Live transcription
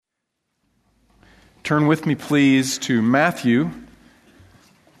Turn with me, please, to Matthew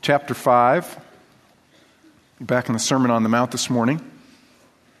chapter 5. Back in the Sermon on the Mount this morning.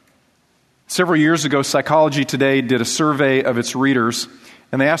 Several years ago, Psychology Today did a survey of its readers,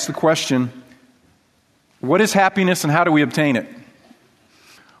 and they asked the question, what is happiness and how do we obtain it?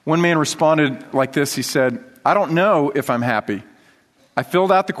 One man responded like this. He said, I don't know if I'm happy. I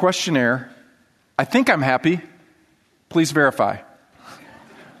filled out the questionnaire. I think I'm happy. Please verify.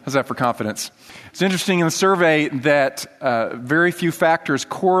 How's that for confidence? It's interesting in the survey that very few factors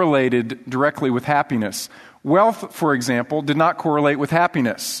correlated directly with happiness. Wealth, for example, did not correlate with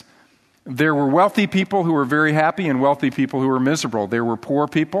happiness. There were wealthy people who were very happy and wealthy people who were miserable. There were poor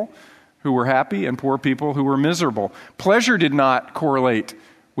people who were happy and poor people who were miserable. Pleasure did not correlate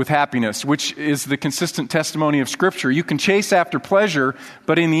with happiness, which is the consistent testimony of Scripture. You can chase after pleasure,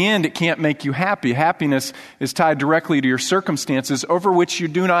 but in the end, it can't make you happy. Happiness is tied directly to your circumstances over which you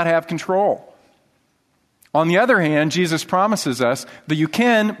do not have control. On the other hand, Jesus promises us that you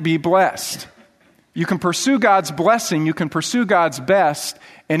can be blessed. You can pursue God's blessing, you can pursue God's best,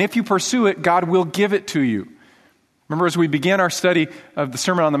 and if you pursue it, God will give it to you. Remember, as we began our study of the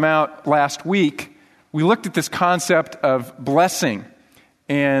Sermon on the Mount last week, we looked at this concept of blessing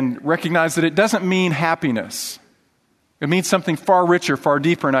and recognized that it doesn't mean happiness. It means something far richer, far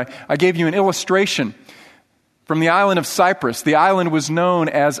deeper, and I gave you an illustration from the island of Cyprus. The island was known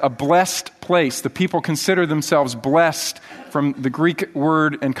as a blessed place. The people consider themselves blessed from the Greek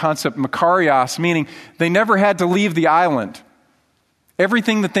word and concept makarios, meaning they never had to leave the island.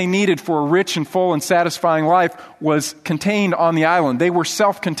 Everything that they needed for a rich and full and satisfying life was contained on the island. They were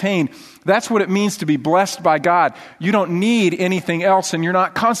self-contained. That's what it means to be blessed by God. You don't need anything else, and you're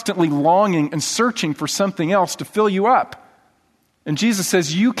not constantly longing and searching for something else to fill you up. And Jesus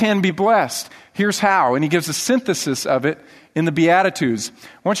says you can be blessed. Here's how, and he gives a synthesis of it in the Beatitudes.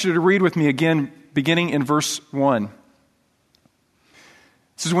 I want you to read with me again, beginning in verse 1. It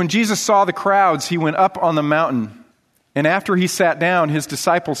says, when Jesus saw the crowds, he went up on the mountain. And after he sat down, his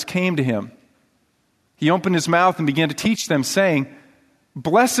disciples came to him. He opened his mouth and began to teach them, saying,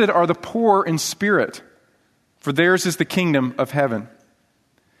 blessed are the poor in spirit, for theirs is the kingdom of heaven.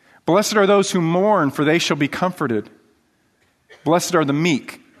 Blessed are those who mourn, for they shall be comforted. Blessed are the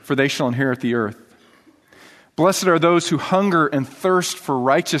meek, for they shall inherit the earth. Blessed are those who hunger and thirst for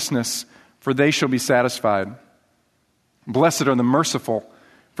righteousness, for they shall be satisfied. Blessed are the merciful,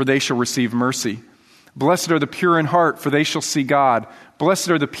 for they shall receive mercy. Blessed are the pure in heart, for they shall see God.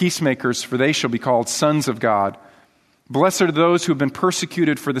 Blessed are the peacemakers, for they shall be called sons of God. Blessed are those who have been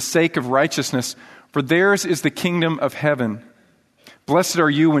persecuted for the sake of righteousness, for theirs is the kingdom of heaven. Blessed are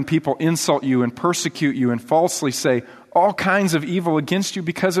you when people insult you and persecute you and falsely say all kinds of evil against you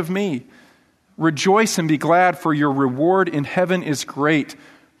because of me. Rejoice and be glad, for your reward in heaven is great,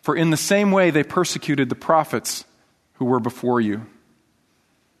 for in the same way they persecuted the prophets who were before you.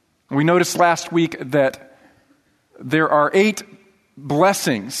 We noticed last week that there are 8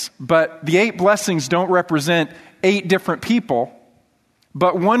 blessings, but the 8 blessings don't represent 8 different people,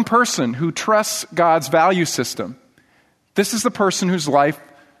 but one person who trusts God's value system. This is the person whose life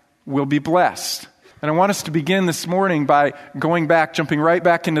will be blessed. And I want us to begin this morning by jumping right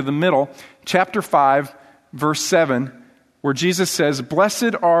back into the middle, chapter 5, verse 7, where Jesus says,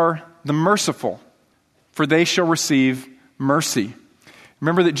 blessed are the merciful, for they shall receive mercy.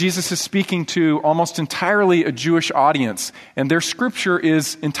 Remember that Jesus is speaking to almost entirely a Jewish audience, and their scripture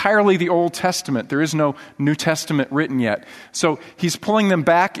is entirely the Old Testament. There is no New Testament written yet. So he's pulling them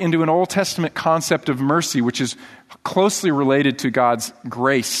back into an Old Testament concept of mercy, which is closely related to God's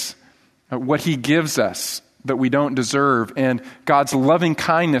grace, what he gives us that we don't deserve, and God's loving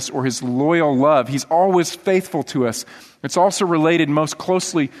kindness or his loyal love. He's always faithful to us. It's also related most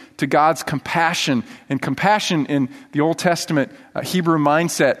closely to God's compassion. And compassion in the Old Testament Hebrew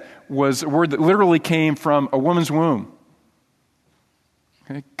mindset was a word that literally came from a woman's womb.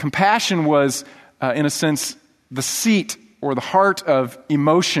 Okay? Compassion was, in a sense, the seat or the heart of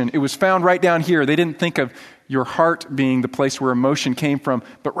emotion. It was found right down here. They didn't think of your heart being the place where emotion came from,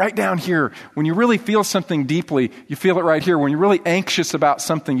 but right down here. When you really feel something deeply, you feel it right here. When you're really anxious about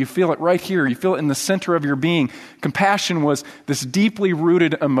something, you feel it right here. You feel it in the center of your being. Compassion was this deeply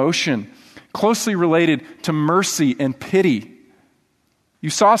rooted emotion, closely related to mercy and pity. You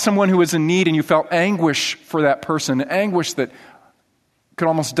saw someone who was in need and you felt anguish for that person, anguish that could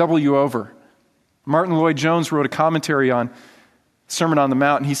almost double you over. Martin Lloyd-Jones wrote a commentary on Sermon on the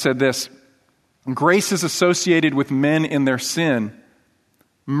Mount, and he said this, grace is associated with men in their sin,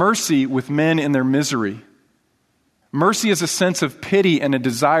 mercy with men in their misery. Mercy is a sense of pity and a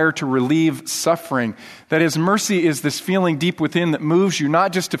desire to relieve suffering. That is, mercy is this feeling deep within that moves you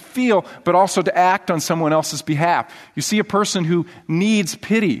not just to feel, but also to act on someone else's behalf. You see a person who needs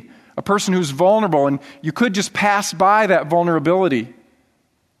pity, a person who's vulnerable, and you could just pass by that vulnerability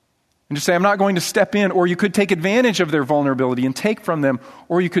and just say, I'm not going to step in, or you could take advantage of their vulnerability and take from them,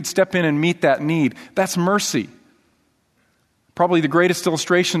 or you could step in and meet that need. That's mercy. Probably the greatest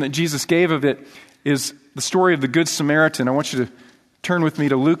illustration that Jesus gave of it is the story of the Good Samaritan. I want you to turn with me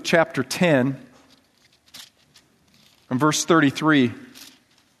to Luke chapter 10 and verse 33.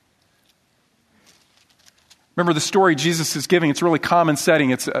 Remember the story Jesus is giving. It's a really common setting.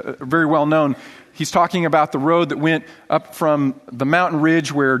 It's very well known. He's talking about the road that went up from the mountain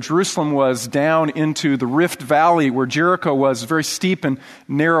ridge where Jerusalem was down into the Rift Valley where Jericho was, a very steep and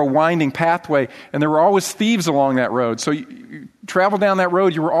narrow winding pathway. And there were always thieves along that road. So you travel down that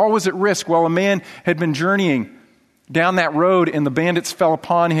road, you were always at risk. Well, a man had been journeying down that road and the bandits fell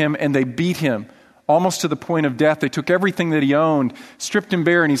upon him and they beat him almost to the point of death. They took everything that he owned, stripped him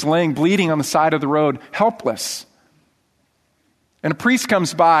bare, and he's laying bleeding on the side of the road, helpless. And a priest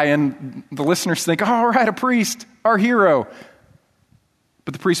comes by, and the listeners think, oh, all right, a priest, our hero.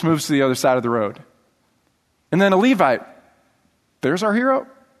 But the priest moves to the other side of the road. And then a Levite, there's our hero?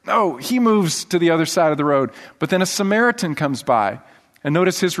 No, he moves to the other side of the road. But then a Samaritan comes by, and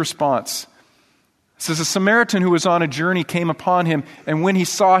notice his response. It says, a Samaritan who was on a journey came upon him, and when he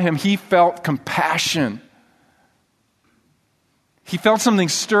saw him, he felt compassion. He felt something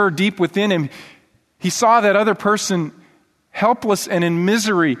stir deep within him. He saw that other person helpless and in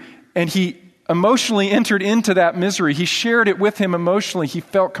misery, and he emotionally entered into that misery. He shared it with him emotionally. He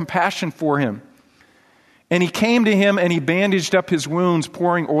felt compassion for him. And he came to him and he bandaged up his wounds,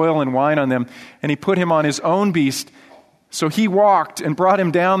 pouring oil and wine on them, and he put him on his own beast. So he walked and brought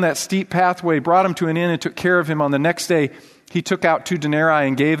him down that steep pathway, brought him to an inn and took care of him. On the next day, he took out 2 denarii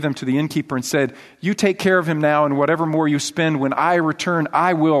and gave them to the innkeeper and said, you take care of him now, and whatever more you spend, when I return,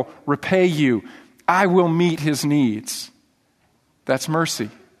 I will repay you. I will meet his needs. That's mercy.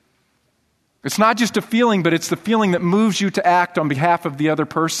 It's not just a feeling, but it's the feeling that moves you to act on behalf of the other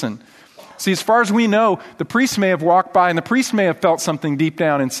person. See, as far as we know, the priest may have walked by and the priest may have felt something deep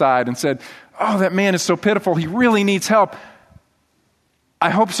down inside and said, oh, that man is so pitiful. He really needs help. I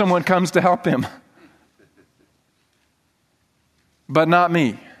hope someone comes to help him. But not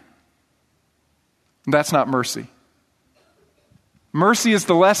me. That's not mercy. Mercy is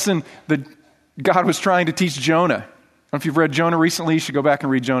the lesson that God was trying to teach Jonah. I don't know if you've read Jonah recently, you should go back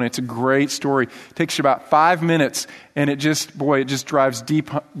and read Jonah. It's a great story. It takes you about 5 minutes, and it just drives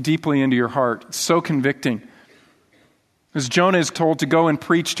deeply into your heart. It's so convicting. Because Jonah is told to go and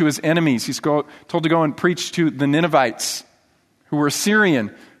preach to his enemies. He's told to go and preach to the Ninevites, who were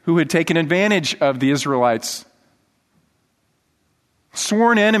Assyrian, who had taken advantage of the Israelites.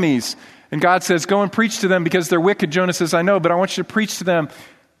 Sworn enemies. And God says, go and preach to them because they're wicked. Jonah says, I know, but I want you to preach to them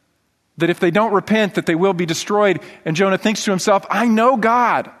that if they don't repent, that they will be destroyed. And Jonah thinks to himself, I know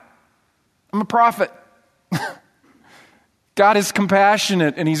God. I'm a prophet. God is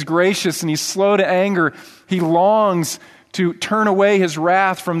compassionate and he's gracious and he's slow to anger. He longs to turn away his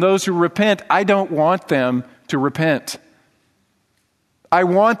wrath from those who repent. I don't want them to repent. I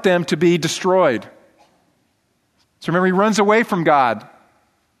want them to be destroyed. So remember, he runs away from God,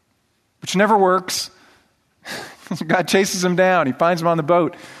 which never works. God chases him down. He finds him on the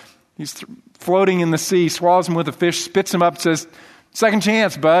boat. He's floating in the sea, swallows him with a fish, spits him up, says, second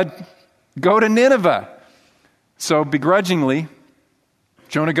chance, bud. Go to Nineveh. So begrudgingly,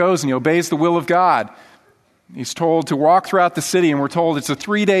 Jonah goes and he obeys the will of God. He's told to walk throughout the city, and we're told it's a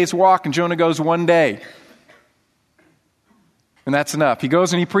 3 days walk, and Jonah goes 1 day. And that's enough. He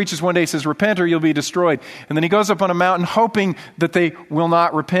goes and he preaches 1 day, says, repent or you'll be destroyed. And then he goes up on a mountain hoping that they will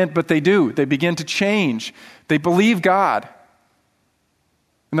not repent, but they do. They begin to change. They believe God.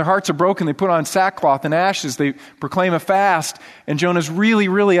 And their hearts are broken. They put on sackcloth and ashes. They proclaim a fast. And Jonah's really,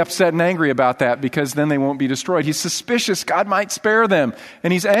 really upset and angry about that because then they won't be destroyed. He's suspicious God might spare them.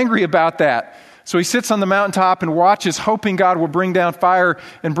 And he's angry about that. So he sits on the mountaintop and watches, hoping God will bring down fire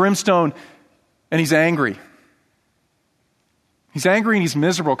and brimstone. And he's angry. He's angry and he's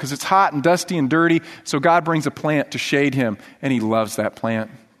miserable because it's hot and dusty and dirty. So God brings a plant to shade him. And he loves that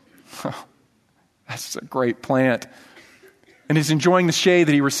plant. That's a great plant. And he's enjoying the shade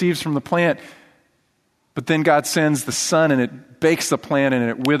that he receives from the plant. But then God sends the sun and it bakes the plant and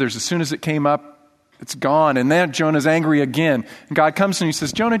it withers. As soon as it came up, it's gone. And then Jonah's angry again. And God comes and he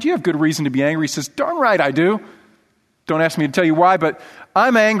says, Jonah, do you have good reason to be angry? He says, darn right I do. Don't ask me to tell you why, but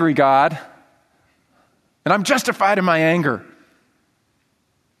I'm angry, God. And I'm justified in my anger.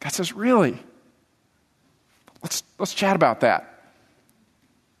 God says, really? Let's chat about that.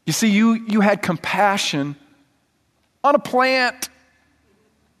 You see, you had compassion on a plant.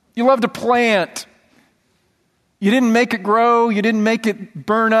 You loved a plant. You didn't make it grow. You didn't make it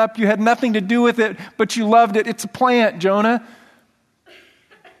burn up. You had nothing to do with it, but you loved it. It's a plant, Jonah.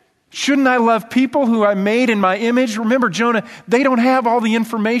 Shouldn't I love people who I made in my image? Remember, Jonah, they don't have all the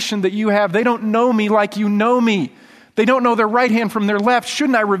information that you have. They don't know me like you know me. They don't know their right hand from their left.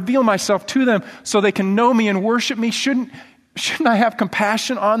 Shouldn't I reveal myself to them so they can know me and worship me? Shouldn't I have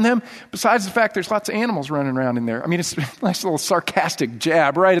compassion on them? Besides the fact there's lots of animals running around in there. I mean, it's a nice little sarcastic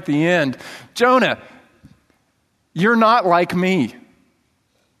jab right at the end. Jonah, you're not like me.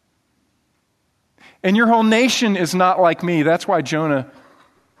 And your whole nation is not like me. That's why Jonah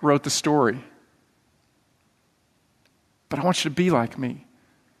wrote the story. But I want you to be like me.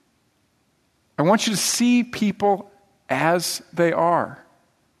 I want you to see people as they are.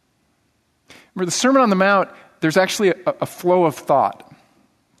 Remember, the Sermon on the Mount, there's actually a flow of thought.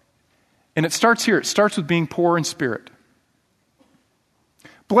 And it starts here. It starts with being poor in spirit.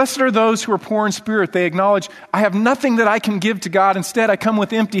 Blessed are those who are poor in spirit. They acknowledge, I have nothing that I can give to God. Instead, I come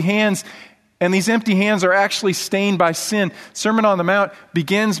with empty hands, and these empty hands are actually stained by sin. Sermon on the Mount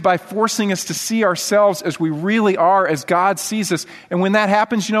begins by forcing us to see ourselves as we really are, as God sees us. And when that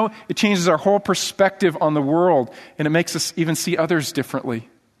happens, it changes our whole perspective on the world, and it makes us even see others differently.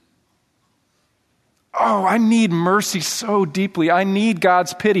 Oh, I need mercy so deeply. I need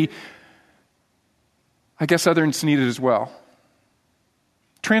God's pity. I guess others need it as well.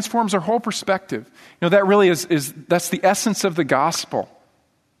 Transforms our whole perspective. That really that's the essence of the gospel.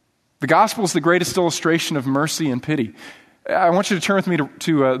 The gospel is the greatest illustration of mercy and pity. I want you to turn with me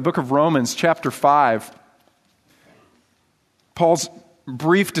to the book of Romans, chapter 5. Paul's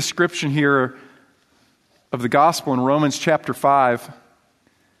brief description here of the gospel in Romans chapter 5,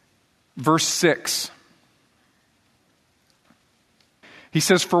 verse 6. He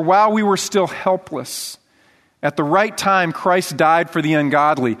says, "For while we were still helpless, at the right time Christ died for the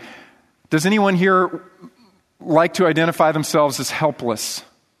ungodly." Does anyone here like to identify themselves as helpless?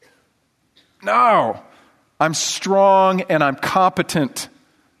 No. I'm strong and I'm competent.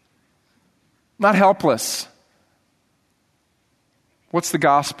 Not helpless. What's the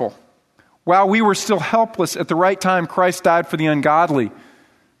gospel? While we were still helpless, at the right time Christ died for the ungodly.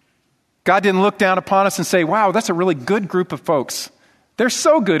 God didn't look down upon us and say, wow, that's a really good group of folks. They're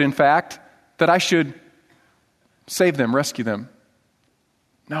so good, in fact, that I should save them, rescue them.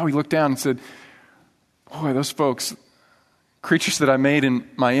 No, he looked down and said, boy, those folks, creatures that I made in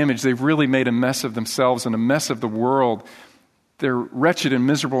my image, they've really made a mess of themselves and a mess of the world. They're wretched and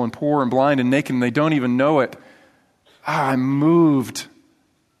miserable and poor and blind and naked, and they don't even know it. I'm moved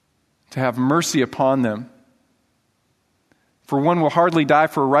to have mercy upon them. For one will hardly die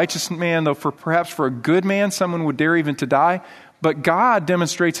for a righteous man, though perhaps for a good man someone would dare even to die. But God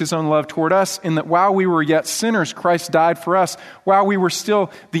demonstrates his own love toward us in that while we were yet sinners, Christ died for us. While we were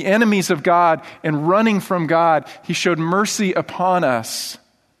still the enemies of God and running from God, he showed mercy upon us.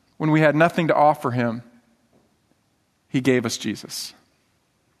 When we had nothing to offer him, he gave us Jesus.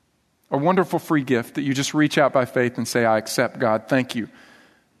 A wonderful free gift that you just reach out by faith and say, I accept, God. Thank you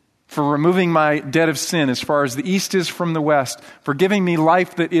for removing my debt of sin as far as the east is from the west, for giving me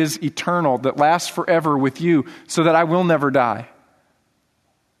life that is eternal, that lasts forever with you, so that I will never die.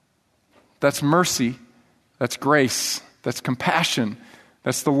 That's mercy, that's grace, that's compassion,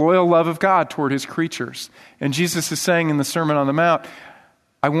 that's the loyal love of God toward his creatures. And Jesus is saying in the Sermon on the Mount,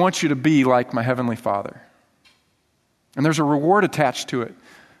 I want you to be like my heavenly Father. And there's a reward attached to it.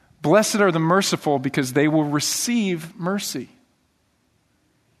 Blessed are the merciful because they will receive mercy.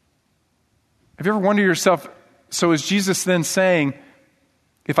 Have you ever wondered yourself, so is Jesus then saying,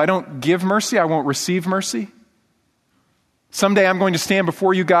 if I don't give mercy, I won't receive mercy? Someday I'm going to stand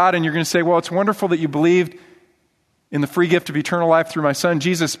before you, God, and you're going to say, well, it's wonderful that you believed in the free gift of eternal life through my son,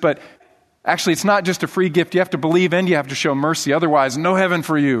 Jesus, but actually it's not just a free gift. You have to believe and you have to show mercy. Otherwise, no heaven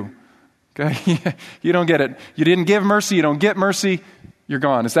for you. Okay? You don't get it. You didn't give mercy. You don't get mercy. You're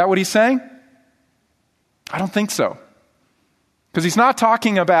gone. Is that what he's saying? I don't think so. Because he's not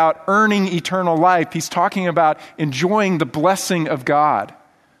talking about earning eternal life. He's talking about enjoying the blessing of God.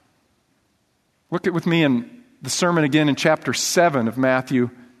 Look at with me in the sermon again in chapter 7 of Matthew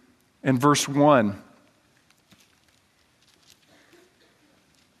and verse 1.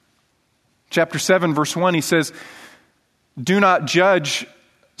 Chapter 7, verse 1, he says, do not judge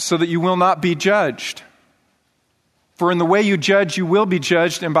so that you will not be judged. For in the way you judge, you will be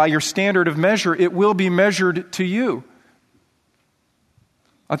judged, and by your standard of measure, it will be measured to you.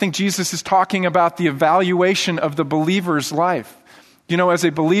 I think Jesus is talking about the evaluation of the believer's life. You know, as a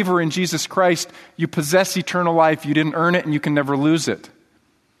believer in Jesus Christ, you possess eternal life. You didn't earn it and you can never lose it.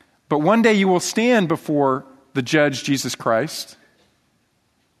 But one day you will stand before the judge, Jesus Christ.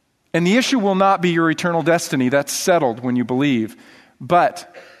 And the issue will not be your eternal destiny. That's settled when you believe.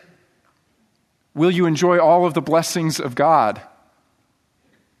 But will you enjoy all of the blessings of God?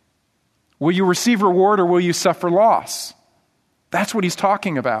 Will you receive reward or will you suffer loss? That's what he's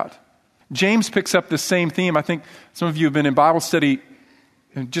talking about. James picks up the same theme. I think some of you have been in Bible study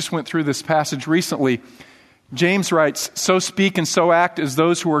and just went through this passage recently. James writes, "So speak and so act as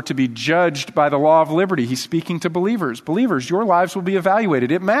those who are to be judged by the law of liberty." He's speaking to believers. Believers, your lives will be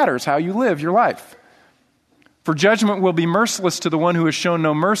evaluated. It matters how you live your life. "For judgment will be merciless to the one who has shown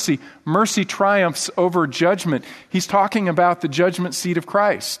no mercy. Mercy triumphs over judgment." He's talking about the judgment seat of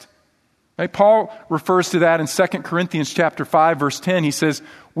Christ. Right? Paul refers to that in 2 Corinthians chapter 5, verse 10. He says,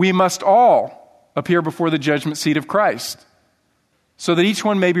 "We must all appear before the judgment seat of Christ, so that each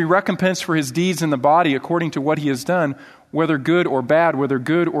one may be recompensed for his deeds in the body according to what he has done, whether good or bad, whether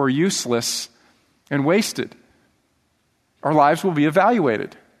good or useless and wasted." Our lives will be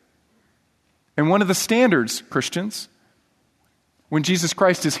evaluated. And one of the standards, Christians, when Jesus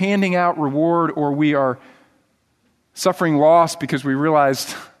Christ is handing out reward or we are suffering loss because we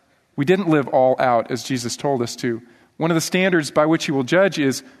realized we didn't live all out as Jesus told us to, one of the standards by which he will judge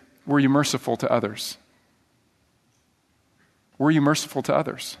is, were you merciful to others? Were you merciful to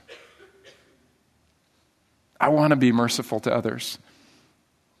others? I want to be merciful to others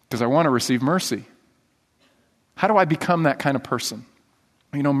because I want to receive mercy. How do I become that kind of person?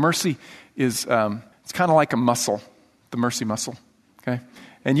 You know, mercy is, it's kind of like a muscle, the mercy muscle, okay?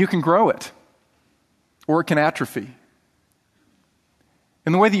 And you can grow it, or it can atrophy.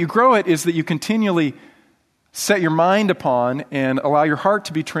 And the way that you grow it is that you continually set your mind upon and allow your heart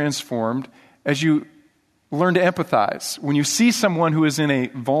to be transformed as you learn to empathize. When you see someone who is in a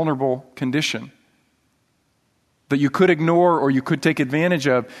vulnerable condition that you could ignore or you could take advantage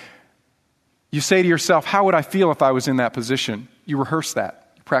of, you say to yourself, how would I feel if I was in that position? You rehearse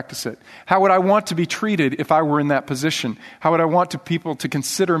that. You practice it. How would I want to be treated if I were in that position? How would I want people to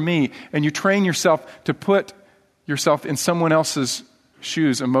consider me? And you train yourself to put yourself in someone else's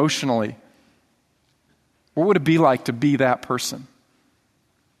shoes emotionally. What would it be like to be that person?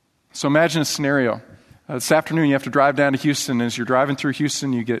 So imagine a scenario. This afternoon you have to drive down to Houston. As you're driving through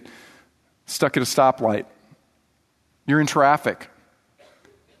Houston, you get stuck at a stoplight. You're in traffic.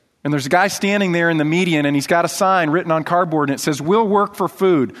 And there's a guy standing there in the median and he's got a sign written on cardboard and it says, "We'll work for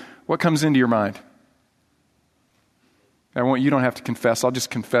food." What comes into your mind? You don't have to confess. I'll just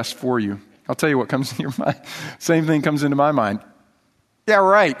confess for you. I'll tell you what comes into your mind. Same thing comes into my mind. Yeah,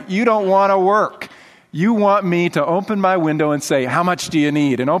 right. You don't want to work. You want me to open my window and say, "How much do you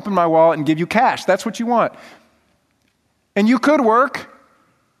need?" and open my wallet and give you cash. That's what you want. And you could work.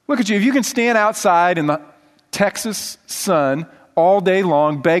 Look at you. If you can stand outside in the Texas sun all day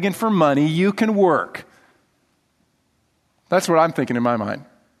long begging for money, you can work. That's what I'm thinking in my mind.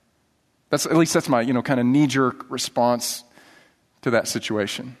 That's my, kind of knee-jerk response to that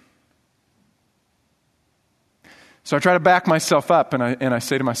situation. So I try to back myself up and I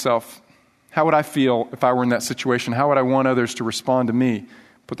say to myself, how would I feel if I were in that situation? How would I want others to respond to me?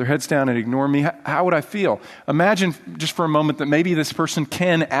 Put their heads down and ignore me? How would I feel? Imagine just for a moment that maybe this person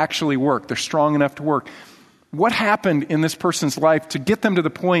can actually work. They're strong enough to work. What happened in this person's life to get them to the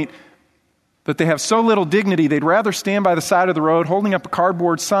point that they have so little dignity, they'd rather stand by the side of the road holding up a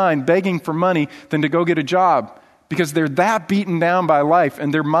cardboard sign begging for money than to go get a job? Because they're that beaten down by life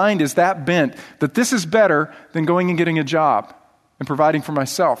and their mind is that bent that this is better than going and getting a job and providing for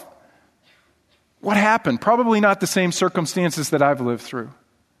myself. What happened? Probably not the same circumstances that I've lived through.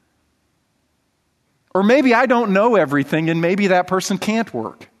 Or maybe I don't know everything and maybe that person can't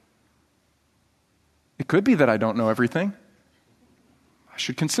work. It could be that I don't know everything. I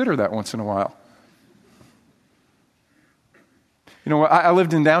should consider that once in a while. You know, I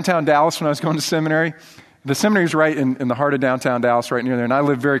lived in downtown Dallas when I was going to seminary. The seminary is right in the heart of downtown Dallas, right near there. And I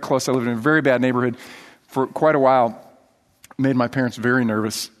lived very close. I lived in a very bad neighborhood for quite a while. It made my parents very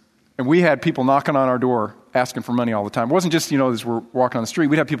nervous. And we had people knocking on our door asking for money all the time. It wasn't just, as we're walking on the street.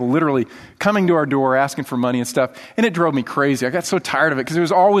 We'd have people literally coming to our door asking for money and stuff. And it drove me crazy. I got so tired of it because it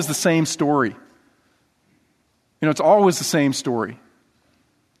was always the same story. It's always the same story.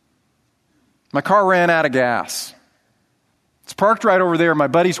 My car ran out of gas. It's parked right over there. My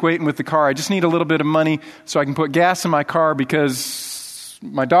buddy's waiting with the car. I just need a little bit of money so I can put gas in my car because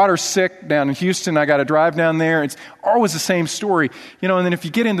my daughter's sick down in Houston. I got to drive down there. It's always the same story. And then if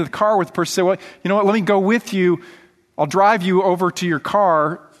you get into the car with the person, say, well, you know what, let me go with you. I'll drive you over to your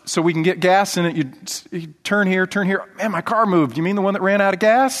car so we can get gas in it. You turn here. Man, my car moved. You mean the one that ran out of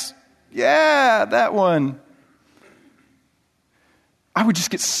gas? Yeah, that one. I would just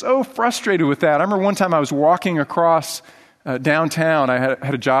get so frustrated with that. I remember one time I was walking across downtown. I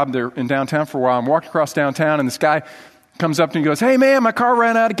had a job there in downtown for a while. I'm walking across downtown, and this guy comes up to me and goes, "Hey, man, my car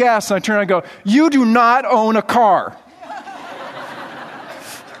ran out of gas." And I turn around and go, "You do not own a car."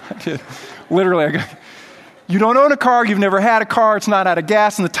 Literally, I go, "You don't own a car. You've never had a car. It's not out of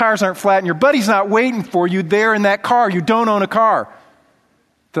gas, and the tires aren't flat, and your buddy's not waiting for you there in that car. You don't own a car."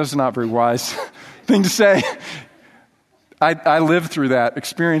 That's not a very wise thing to say. I lived through that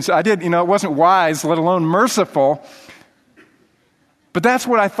experience. I did, it wasn't wise, let alone merciful. But that's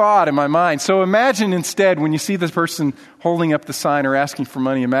what I thought in my mind. So imagine instead, when you see this person holding up the sign or asking for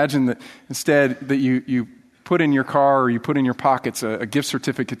money, imagine that instead that you put in your car or you put in your pockets a gift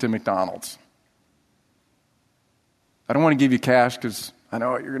certificate to McDonald's. I don't want to give you cash because I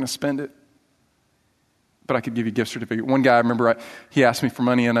know you're going to spend it. But I could give you a gift certificate. One guy, I remember, he asked me for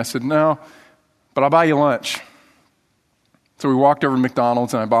money and I said, "No, but I'll buy you lunch." So we walked over to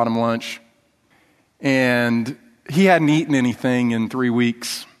McDonald's and I bought him lunch. And he hadn't eaten anything in 3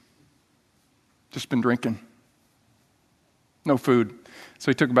 weeks. Just been drinking. No food.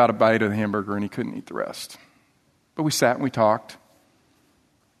 So he took about a bite of the hamburger and he couldn't eat the rest. But we sat and we talked.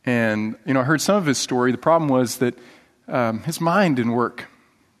 And, I heard some of his story. The problem was that his mind didn't work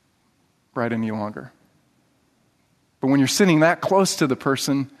right any longer. But when you're sitting that close to the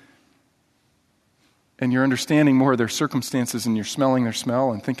person and you're understanding more of their circumstances and you're smelling their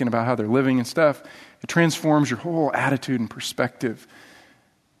smell and thinking about how they're living and stuff, it transforms your whole attitude and perspective.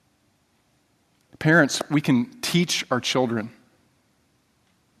 Parents, we can teach our children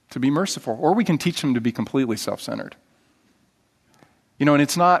to be merciful, or we can teach them to be completely self-centered. And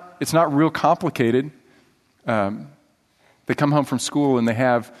it's not real complicated. They come home from school and they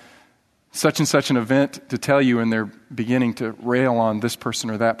have such and such an event to tell you, and they're beginning to rail on this person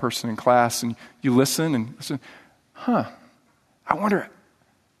or that person in class, and you listen and listen. I wonder,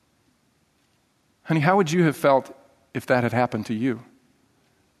 honey, how would you have felt if that had happened to you?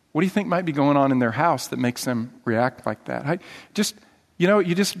 What do you think might be going on in their house that makes them react like that?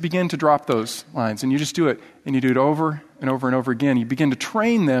 You just begin to drop those lines, and you just do it, and you do it over and over and over again. You begin to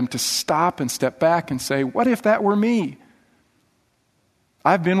train them to stop and step back and say, "What if that were me?"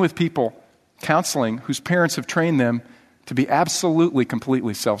 I've been with people counseling whose parents have trained them to be absolutely,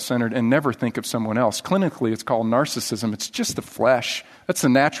 completely self-centered and never think of someone else. Clinically, it's called narcissism. It's just the flesh. That's the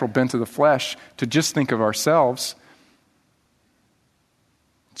natural bent of the flesh, to just think of ourselves.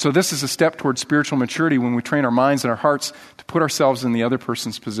 So this is a step towards spiritual maturity when we train our minds and our hearts to put ourselves in the other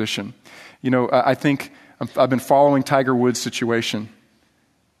person's position. I think I've been following Tiger Woods' situation.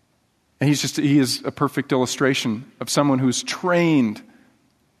 And he is a perfect illustration of someone who's trained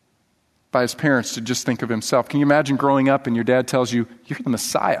by his parents to just think of himself. Can you imagine growing up and your dad tells you, "You're the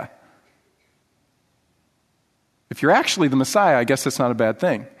Messiah"? If you're actually the Messiah, I guess that's not a bad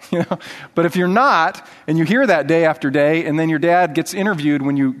thing. But if you're not, and you hear that day after day, and then your dad gets interviewed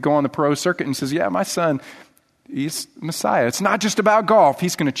when you go on the pro circuit and says, "Yeah, my son, he's Messiah. It's not just about golf.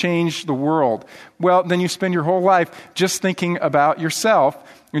 He's going to change the world." Well, then you spend your whole life just thinking about yourself,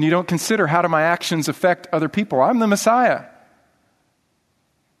 and you don't consider, how do my actions affect other people? I'm the Messiah.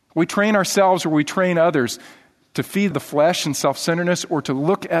 We train ourselves, or we train others, to feed the flesh and self-centeredness, or to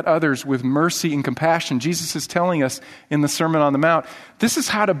look at others with mercy and compassion. Jesus is telling us in the Sermon on the Mount, this is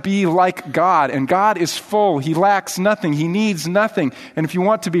how to be like God. And God is full. He lacks nothing. He needs nothing. And if you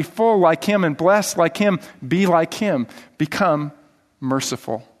want to be full like Him and blessed like Him, be like Him. Become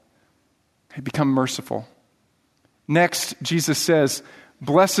merciful. Become merciful. Next, Jesus says,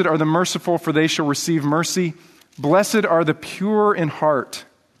 "Blessed are the merciful, for they shall receive mercy. Blessed are the pure in heart,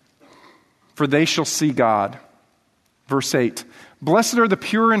 for they shall see God." Verse 8, "Blessed are the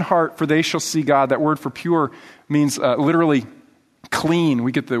pure in heart, for they shall see God." That word for pure means literally clean.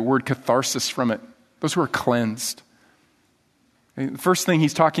 We get the word catharsis from it. Those who are cleansed. The first thing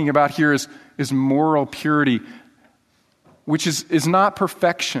he's talking about here is moral purity, which is not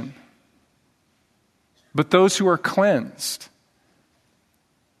perfection, but those who are cleansed.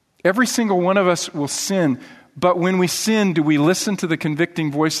 Every single one of us will sin, but when we sin, do we listen to the convicting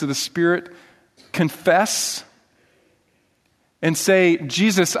voice of the Spirit, confess, and say,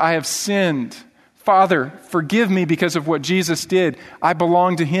 "Jesus, I have sinned. Father, forgive me because of what Jesus did. I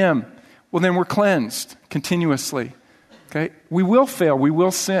belong to Him." Well, then we're cleansed continuously. Okay? We will fail. We will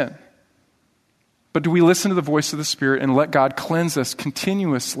sin. But do we listen to the voice of the Spirit and let God cleanse us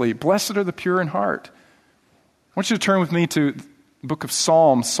continuously? Blessed are the pure in heart. I want you to turn with me to the book of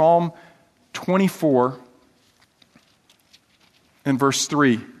Psalms, Psalm 24. in verse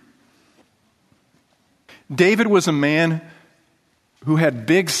 3. David was a man who had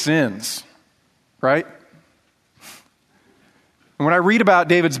big sins, right? And when I read about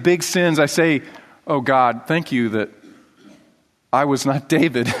David's big sins, I say, oh God, thank you that I was not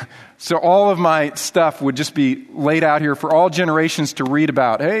David. So all of my stuff would just be laid out here for all generations to read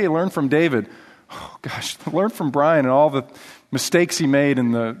about. Hey, learn from David. Oh gosh, learn from Brian and all the mistakes he made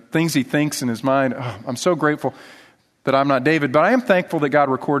and the things he thinks in his mind. Oh, I'm so grateful that I'm not David, but I am thankful that God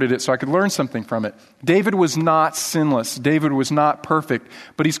recorded it so I could learn something from it. David was not sinless. David was not perfect,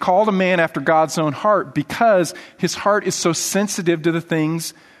 but he's called a man after God's own heart because his heart is so sensitive to the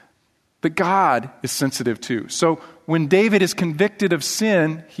things that God is sensitive to. So when David is convicted of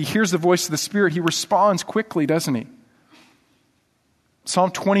sin, he hears the voice of the Spirit. He responds quickly, doesn't he?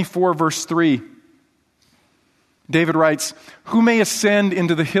 Psalm 24, verse 3. David writes, who may ascend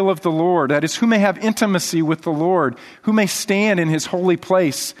into the hill of the Lord? That is, who may have intimacy with the Lord? Who may stand in his holy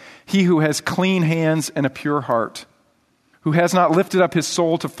place? He who has clean hands and a pure heart, who has not lifted up his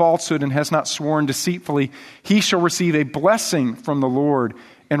soul to falsehood and has not sworn deceitfully. He shall receive a blessing from the Lord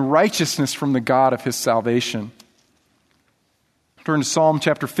and righteousness from the God of his salvation. Turn to Psalm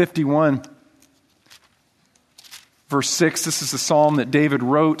chapter 51, verse 6. This is the psalm that David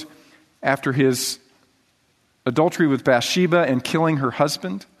wrote after his adultery with Bathsheba and killing her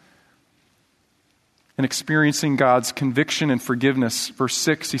husband and experiencing God's conviction and forgiveness. Verse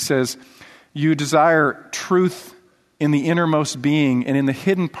 6, he says, you desire truth in the innermost being, and in the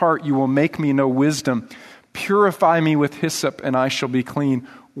hidden part you will make me know wisdom. Purify me with hyssop, and I shall be clean.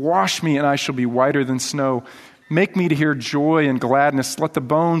 Wash me, and I shall be whiter than snow. Make me to hear joy and gladness. Let the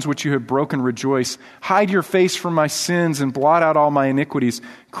bones which you have broken rejoice. Hide your face from my sins and blot out all my iniquities.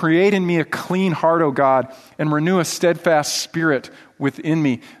 Create in me a clean heart, O God, and renew a steadfast spirit within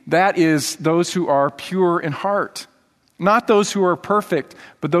me. That is those who are pure in heart. Not those who are perfect,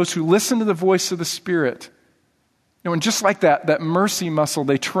 but those who listen to the voice of the Spirit. And just like that mercy muscle,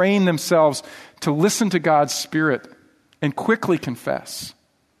 they train themselves to listen to God's Spirit and quickly confess.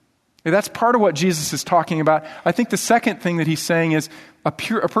 That's part of what Jesus is talking about. I think the second thing that he's saying is a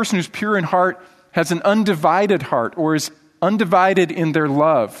person who's pure in heart has an undivided heart or is undivided in their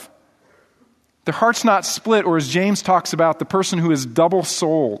love. Their heart's not split, or as James talks about, the person who is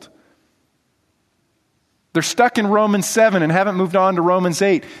double-souled. They're stuck in Romans 7 and haven't moved on to Romans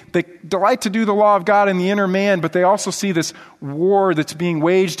 8. They delight to do the law of God in the inner man, but they also see this war that's being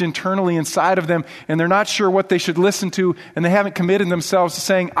waged internally inside of them, and they're not sure what they should listen to, and they haven't committed themselves to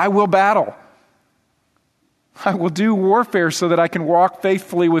saying, I will battle. I will do warfare so that I can walk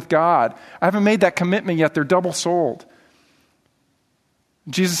faithfully with God. I haven't made that commitment yet. They're double-souled.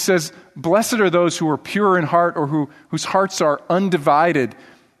 Jesus says, blessed are those who are pure in heart or whose hearts are undivided.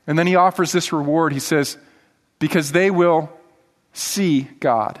 And then he offers this reward. He says, because they will see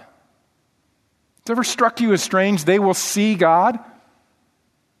God. Has it ever struck you as strange? They will see God?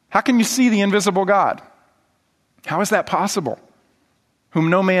 How can you see the invisible God? How is that possible?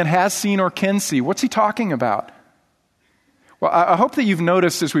 Whom no man has seen or can see. What's he talking about? Well, I hope that you've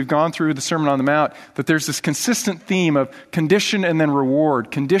noticed as we've gone through the Sermon on the Mount that there's this consistent theme of condition and then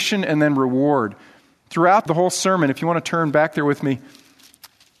reward, condition and then reward. Throughout the whole sermon, if you want to turn back there with me,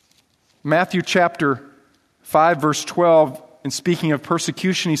 Matthew chapter 5, verse 12, in speaking of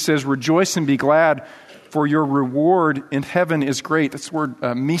persecution, he says, rejoice and be glad, for your reward in heaven is great. That's the word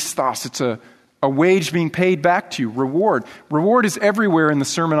misthos. It's a wage being paid back to you, reward. Reward is everywhere in the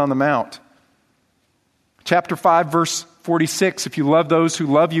Sermon on the Mount. Chapter 5, verse 46, if you love those who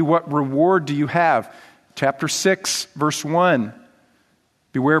love you, what reward do you have? Chapter 6, verse 1,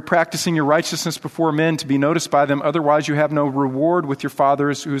 beware practicing your righteousness before men to be noticed by them, otherwise you have no reward with your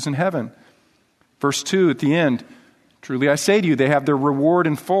Father who is in heaven. Verse 2 at the end, truly I say to you, they have their reward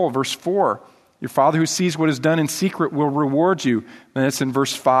in full. Verse 4, your Father who sees what is done in secret will reward you. And it's in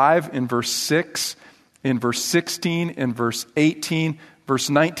verse 5, in verse 6, in verse 16, in verse 18, verse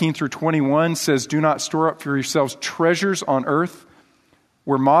 19 through 21 says, do not store up for yourselves treasures on earth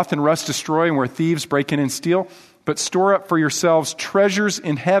where moth and rust destroy and where thieves break in and steal, but store up for yourselves treasures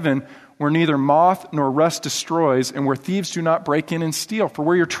in heaven where neither moth nor rust destroys, and where thieves do not break in and steal. For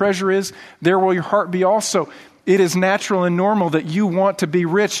where your treasure is, there will your heart be also. It is natural and normal that you want to be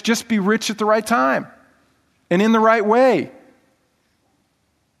rich. Just be rich at the right time and in the right way.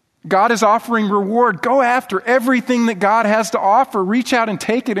 God is offering reward. Go after everything that God has to offer. Reach out and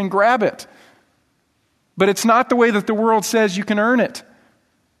take it and grab it. But it's not the way that the world says you can earn it.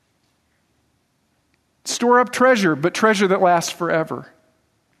 Store up treasure, but treasure that lasts forever.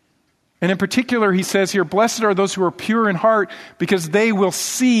 And in particular, he says here, blessed are those who are pure in heart because they will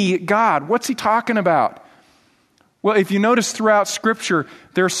see God. What's he talking about? Well, if you notice throughout Scripture,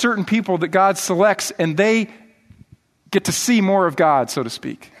 there are certain people that God selects and they get to see more of God, so to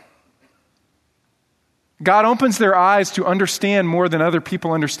speak. God opens their eyes to understand more than other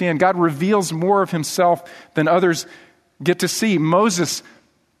people understand. God reveals more of himself than others get to see. Moses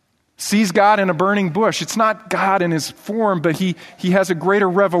sees God in a burning bush. It's not God in his form, but he has a greater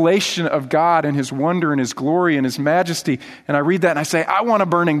revelation of God and his wonder and his glory and his majesty. And I read that and I say, I want a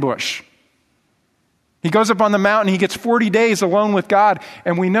burning bush. He goes up on the mountain, he gets 40 days alone with God,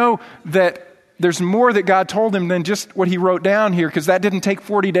 and we know that there's more that God told him than just what he wrote down here, because that didn't take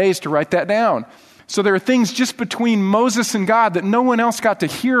 40 days to write that down. So there are things just between Moses and God that no one else got to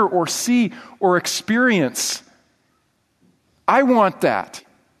hear or see or experience. I want that.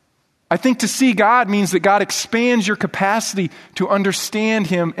 I think to see God means that God expands your capacity to understand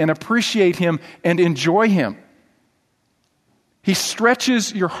him and appreciate him and enjoy him. He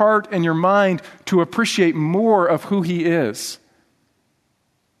stretches your heart and your mind to appreciate more of who he is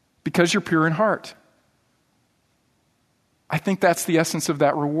because you're pure in heart. I think that's the essence of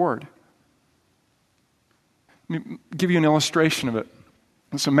that reward. Let me give you an illustration of it.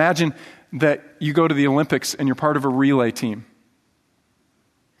 So imagine that you go to the Olympics and you're part of a relay team.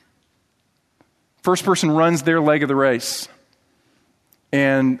 First person runs their leg of the race.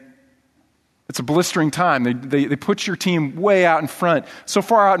 And it's a blistering time. They put your team way out in front, so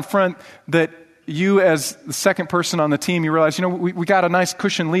far out in front that you, as the second person on the team, you realize, we got a nice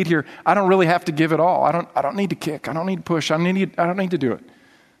cushion lead here. I don't really have to give it all. I don't need to kick. I don't need to push. I don't need to do it.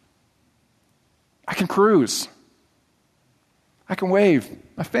 I can cruise. I can wave.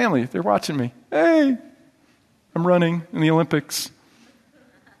 My family, they're watching me. Hey, I'm running in the Olympics.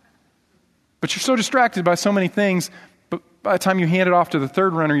 But you're so distracted by so many things, but by the time you hand it off to the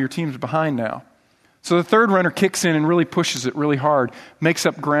third runner, your team's behind now. So the third runner kicks in and really pushes it really hard, makes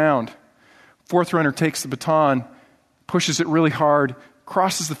up ground. Fourth runner takes the baton, pushes it really hard,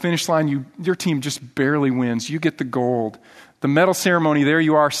 crosses the finish line. Your team just barely wins. You get the gold. The medal ceremony, there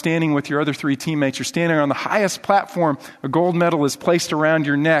you are standing with your other three teammates. You're standing on the highest platform. A gold medal is placed around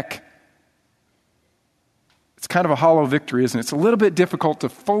your neck. It's kind of a hollow victory, isn't it? It's a little bit difficult to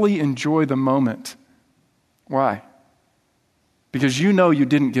fully enjoy the moment. Why? Because you know you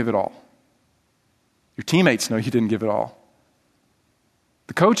didn't give it all. Your teammates know you didn't give it all.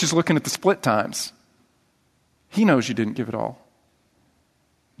 The coach is looking at the split times. He knows you didn't give it all.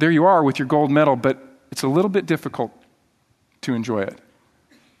 There you are with your gold medal, but it's a little bit difficult to enjoy it.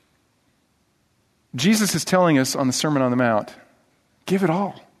 Jesus is telling us on the Sermon on the Mount, give it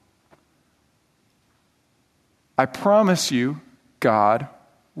all. I promise you, God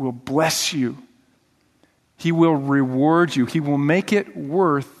will bless you. He will reward you. He will make it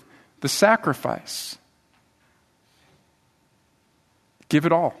worth the sacrifice. Give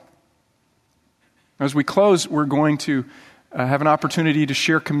it all. As we close, we're going to have an opportunity to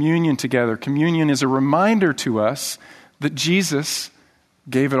share communion together. Communion is a reminder to us that Jesus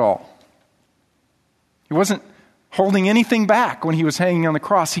gave it all. He wasn't holding anything back when he was hanging on the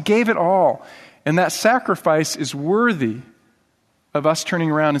cross. He gave it all. And that sacrifice is worthy of us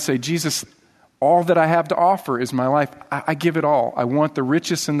turning around and say, Jesus, all that I have to offer is my life. I give it all. I want the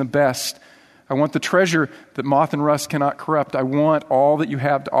richest and the best. I want the treasure that moth and rust cannot corrupt. I want all that you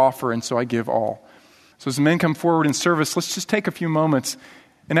have to offer, and so I give all. So as the men come forward in service, let's just take a few moments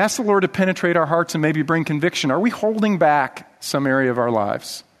and ask the Lord to penetrate our hearts and maybe bring conviction. Are we holding back some area of our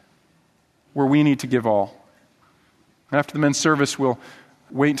lives where we need to give all? And after the men's service, we'll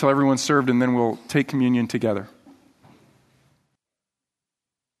wait until everyone's served, and then we'll take communion together.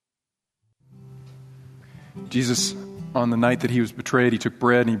 Jesus, on the night that he was betrayed, he took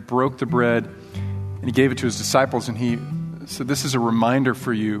bread and he broke the bread and he gave it to his disciples, and he said, this is a reminder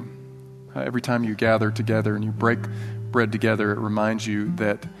for you. Every time you gather together and you break bread together, it reminds you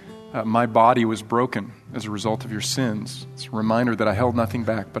that my body was broken as a result of your sins. It's a reminder that I held nothing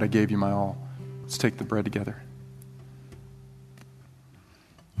back, but I gave you my all. Let's take the bread together.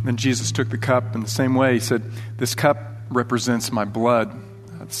 Then Jesus took the cup in the same way. He said, this cup represents my blood,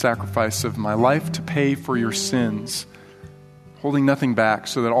 the sacrifice of my life to pay for your sins, holding nothing back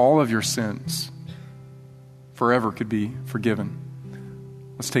so that all of your sins forever could be forgiven.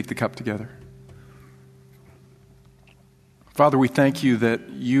 Let's take the cup together. Father, we thank you that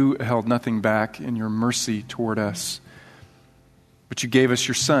you held nothing back in your mercy toward us, but you gave us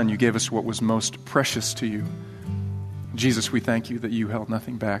your Son. You gave us what was most precious to you. Jesus, we thank you that you held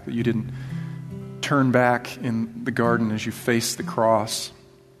nothing back, that you didn't turn back in the garden as you faced the cross,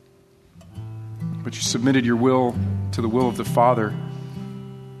 but you submitted your will to the will of the Father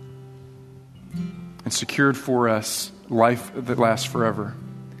and secured for us life that lasts forever.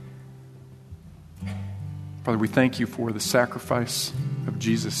 Father, we thank you for the sacrifice of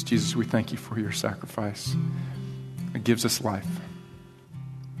Jesus. Jesus, we thank you for your sacrifice. It gives us life.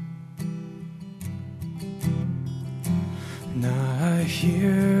 And I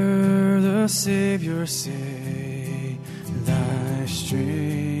hear the Savior say, thy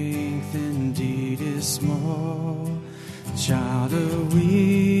strength indeed is small. Child of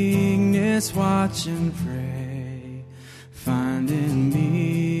weakness, watch and pray. Find in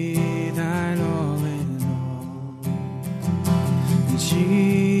me thine all in all. And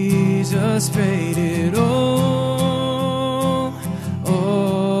Jesus paid it all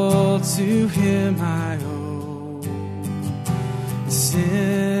to him I owe.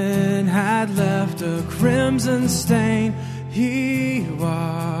 Sin had left a crimson stain, he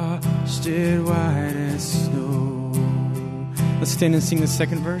washed it white as snow. Let's stand and sing the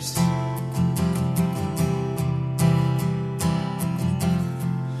second verse.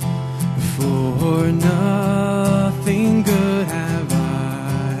 For nothing good have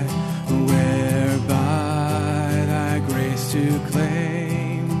I, whereby thy grace to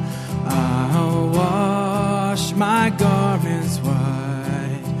claim. I'll wash my garments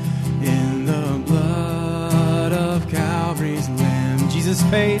white in the blood of Calvary's Lamb. Jesus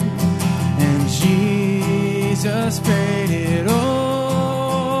paid, and Jesus paid it all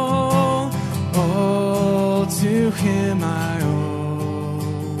to him I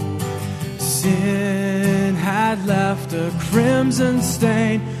owe. Sin had left a crimson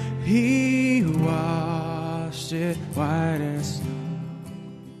stain, he washed it white as snow.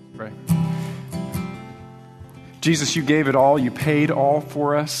 Right. Jesus, you gave it all. You paid all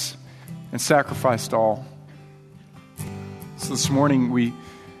for us and sacrificed all. So this morning we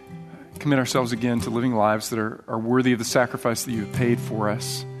commit ourselves again to living lives that are worthy of the sacrifice that you have paid for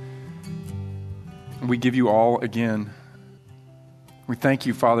us. And we give you all again. We thank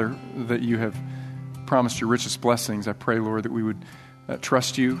you, Father, that you have promised your richest blessings. I pray, Lord, that we would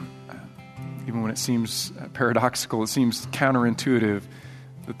trust you, even when it seems paradoxical, it seems counterintuitive,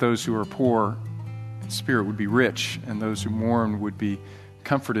 that those who are poor in spirit would be rich, and those who mourn would be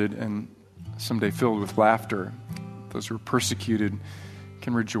comforted and someday filled with laughter. Those who are persecuted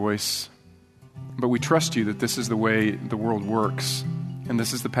can rejoice. But we trust you that this is the way the world works, and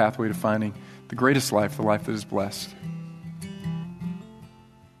this is the pathway to finding the greatest life, the life that is blessed.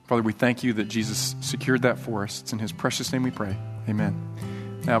 Father, we thank you that Jesus secured that for us. It's in his precious name we pray. Amen.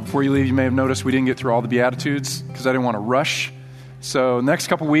 Now, before you leave, you may have noticed we didn't get through all the Beatitudes because I didn't want to rush. So next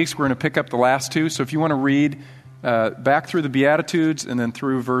couple weeks, we're going to pick up the last two. So if you want to read back through the Beatitudes and then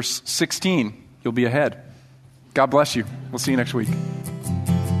through verse 16, you'll be ahead. God bless you. We'll see you next week.